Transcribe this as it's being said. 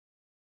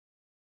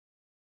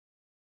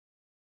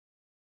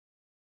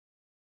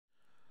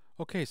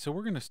Okay, so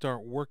we're going to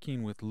start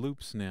working with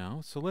loops now.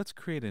 So let's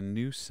create a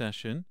new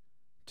session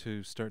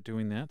to start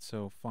doing that.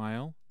 So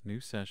File, New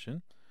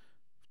Session.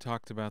 We've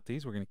talked about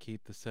these. We're going to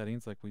keep the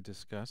settings like we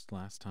discussed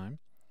last time.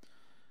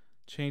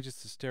 Change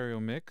this to stereo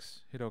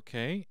mix. Hit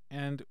OK.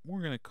 And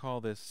we're going to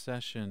call this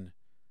Session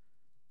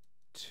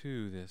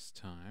 2 this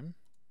time.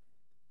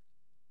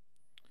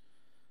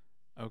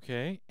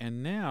 Okay,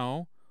 and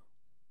now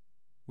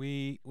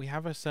we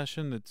have a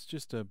session that's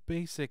just a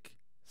basic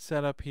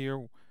setup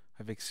here.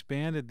 I've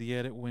expanded the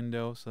edit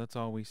window, so that's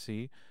all we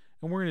see.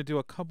 And we're going to do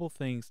a couple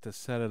things to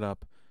set it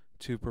up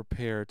to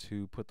prepare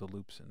to put the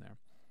loops in there.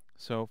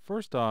 So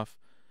first off,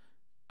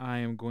 I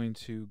am going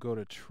to go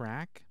to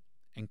track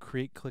and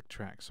create click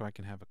track so I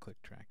can have a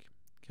click track.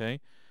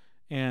 Okay,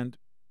 and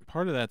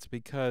part of that's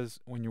because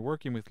when you're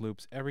working with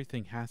loops,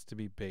 everything has to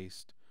be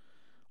based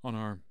on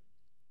our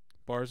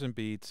bars and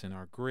beats and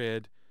our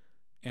grid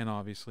and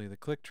obviously the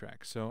click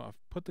track. So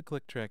I've put the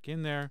click track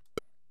in there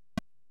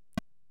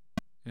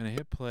and I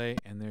hit play,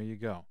 and there you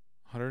go.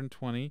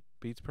 120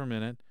 beats per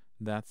minute.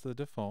 That's the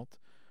default.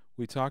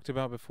 We talked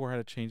about before how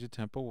to change the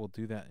tempo. We'll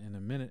do that in a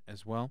minute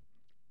as well.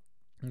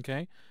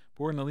 Okay,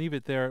 but we're going to leave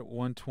it there at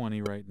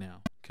 120 right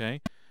now.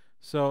 Okay,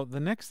 so the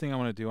next thing I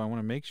want to do, I want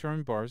to make sure I'm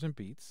in bars and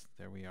beats.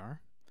 There we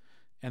are.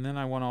 And then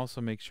I want to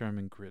also make sure I'm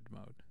in grid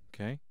mode.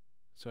 Okay,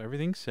 so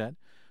everything's set.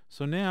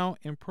 So now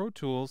in Pro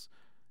Tools,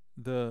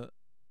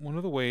 one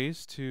of the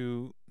ways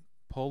to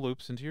pull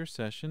loops into your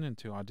session and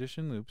to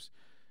audition loops,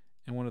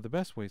 and one of the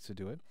best ways to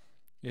do it,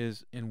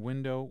 is in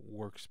Window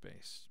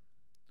Workspace.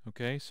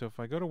 Okay, so if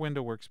I go to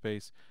Window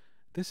Workspace,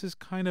 this is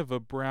kind of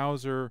a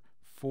browser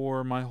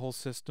for my whole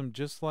system,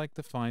 just like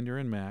the Finder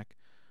in Mac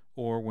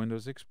or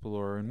Windows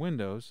Explorer in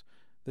Windows.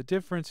 The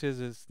difference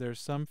is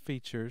there's some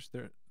features,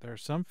 there are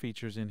some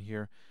features in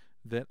here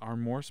that are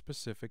more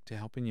specific to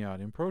helping you out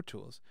in Pro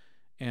Tools.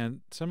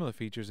 And some of the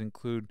features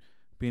include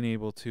being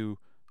able to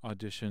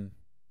audition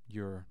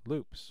your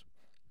loops.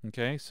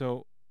 Okay,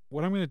 so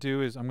what I'm going to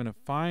do is I'm going to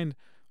find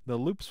the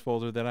loops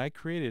folder that I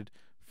created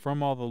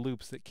from all the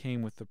loops that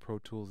came with the Pro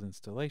Tools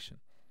installation.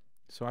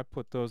 So I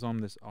put those on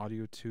this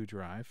Audio 2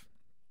 drive,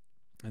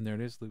 and there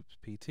it is, Loops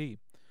PT.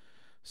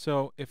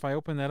 So if I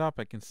open that up,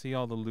 I can see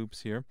all the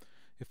loops here.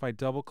 If I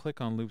double click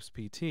on Loops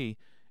PT,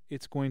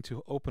 it's going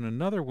to open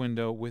another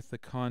window with the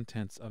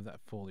contents of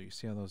that folder. You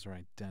see how those are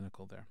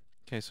identical there.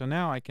 Okay, so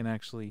now I can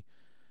actually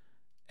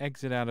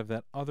exit out of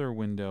that other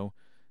window,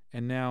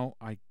 and now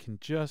I can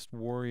just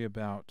worry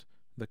about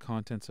the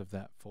contents of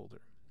that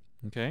folder.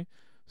 Okay,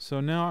 so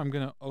now I'm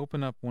going to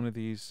open up one of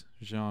these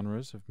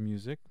genres of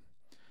music,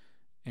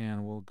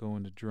 and we'll go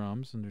into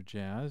drums under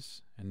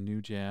jazz and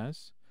new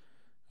jazz.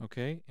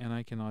 Okay, and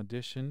I can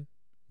audition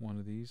one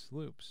of these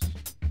loops.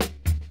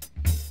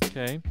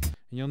 Okay, and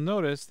you'll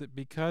notice that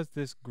because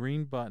this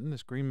green button,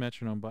 this green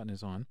metronome button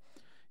is on,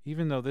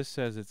 even though this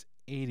says it's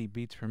 80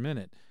 beats per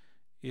minute,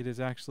 it is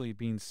actually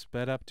being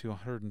sped up to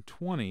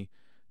 120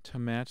 to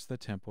match the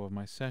tempo of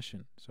my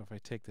session. So if I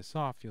take this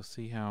off, you'll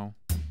see how,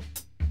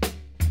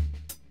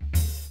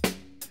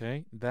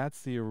 okay,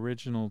 that's the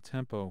original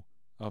tempo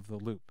of the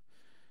loop.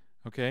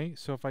 Okay,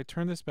 so if I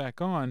turn this back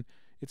on,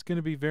 it's going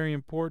to be very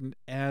important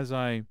as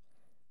I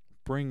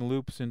bring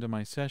loops into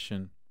my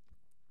session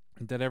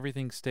that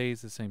everything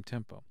stays the same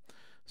tempo.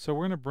 So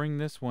we're going to bring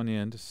this one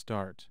in to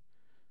start.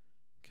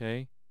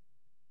 Okay,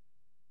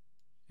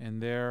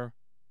 and there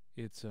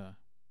it's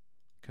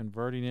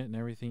converting it and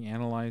everything,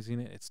 analyzing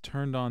it. It's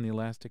turned on the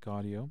elastic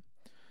audio.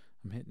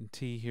 I'm hitting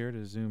T here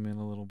to zoom in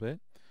a little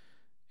bit.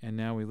 And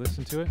now we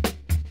listen to it.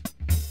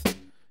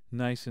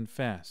 Nice and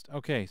fast.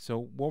 Okay, so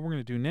what we're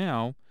going to do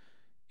now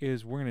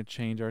is we're going to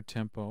change our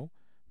tempo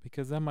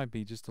because that might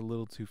be just a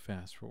little too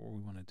fast for what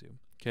we want to do.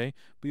 Okay,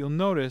 but you'll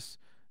notice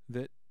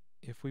that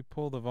if we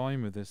pull the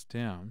volume of this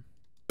down,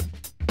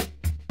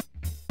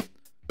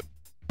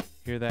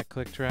 hear that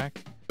click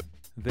track?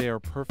 They are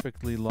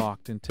perfectly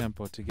locked in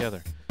tempo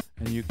together.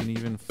 And you can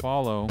even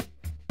follow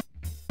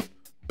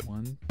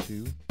 1,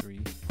 2, 3,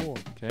 4.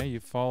 Okay, you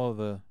follow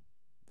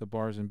the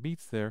bars and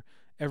beats there.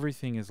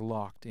 Everything is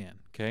locked in.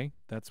 Okay,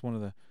 that's one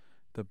of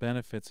the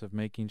benefits of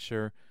making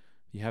sure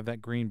you have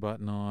that green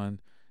button on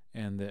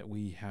and that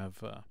we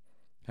have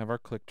our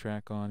click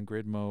track on,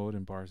 grid mode,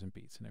 and bars and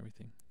beats and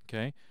everything.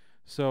 Okay,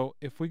 so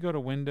if we go to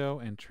Window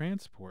and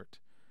Transport,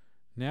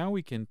 now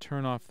we can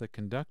turn off the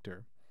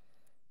conductor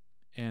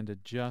and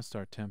adjust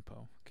our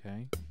tempo.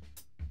 Okay.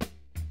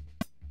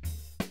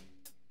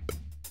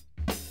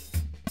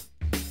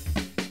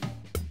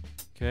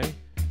 Okay,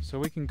 so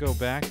we can go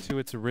back to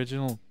its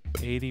original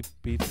 80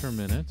 beats per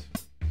minute,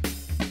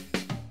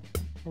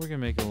 or we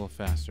can make it a little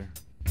faster.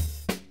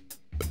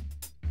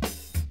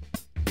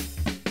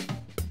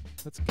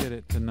 Let's get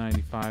it to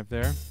 95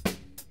 there.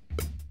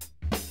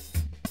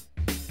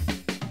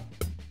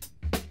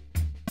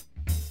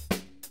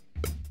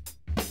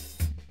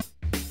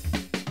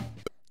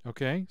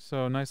 Okay,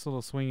 so nice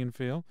little swinging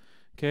feel.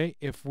 Okay,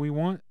 if we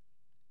want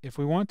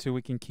to,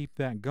 we can keep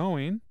that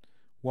going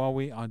while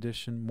we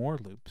audition more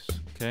loops.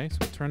 Okay, so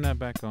we'll turn that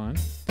back on.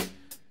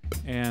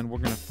 And we're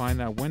going to find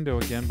that window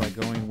again by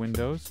going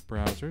Windows,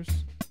 Browsers,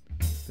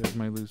 There's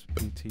my loose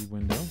PT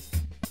window.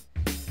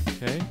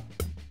 Okay.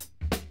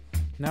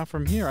 Now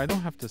from here, I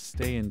don't have to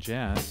stay in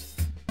jazz.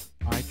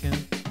 I can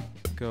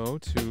go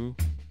to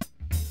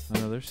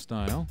another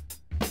style.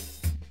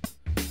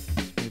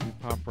 Maybe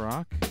pop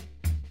rock.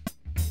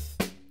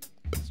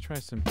 Let's try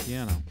some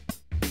piano.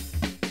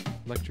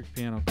 Electric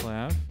piano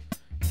clav.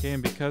 Okay,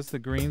 and because the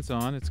green's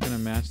on, it's going to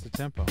match the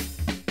tempo.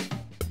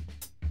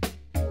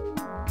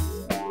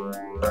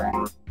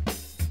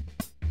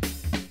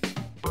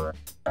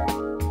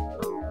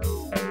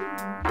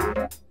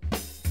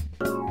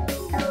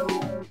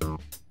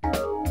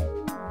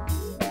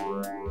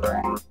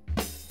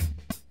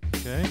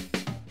 Okay.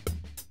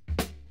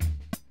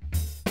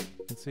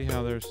 Let's see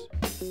how there's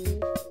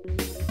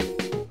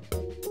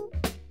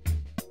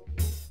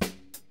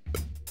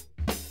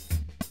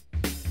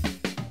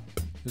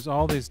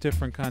all these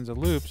different kinds of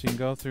loops. You can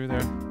go through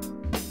there.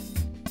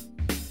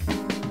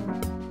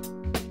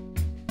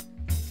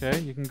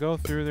 Okay, you can go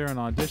through there and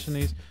audition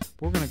these.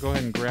 But we're going to go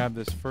ahead and grab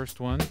this first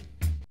one.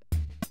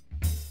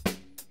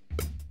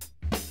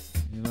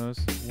 You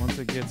notice once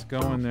it gets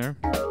going there.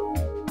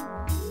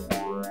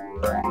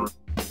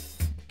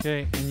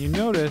 Okay, and you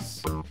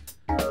notice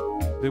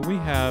that we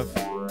have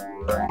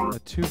a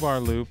 2-bar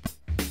loop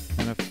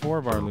and a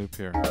 4-bar loop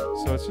here.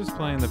 So it's just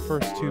playing the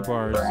first 2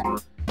 bars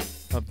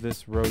of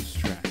this Rhodes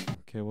track.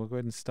 Okay, we'll go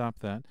ahead and stop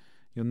that.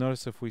 You'll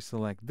notice if we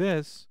select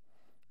this,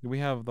 we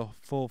have the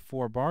full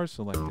 4 bars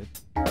selected.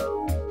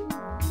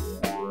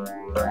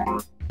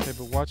 Okay,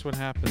 but watch what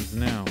happens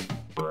now.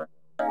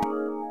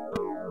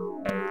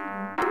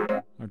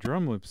 Our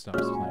drum loop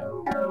stops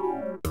playing.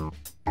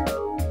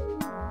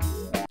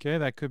 Okay,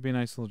 that could be a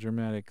nice little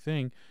dramatic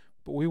thing,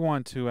 but we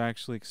want to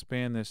actually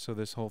expand this so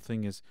this whole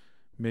thing is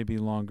maybe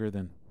longer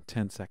than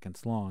 10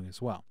 seconds long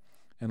as well,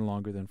 and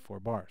longer than 4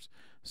 bars.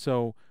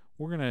 So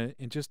we're going to,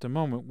 in just a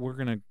moment, we're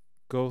going to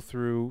go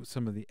through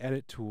some of the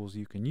edit tools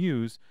you can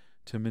use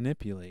to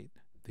manipulate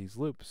these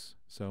loops.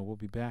 So we'll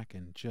be back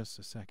in just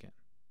a second.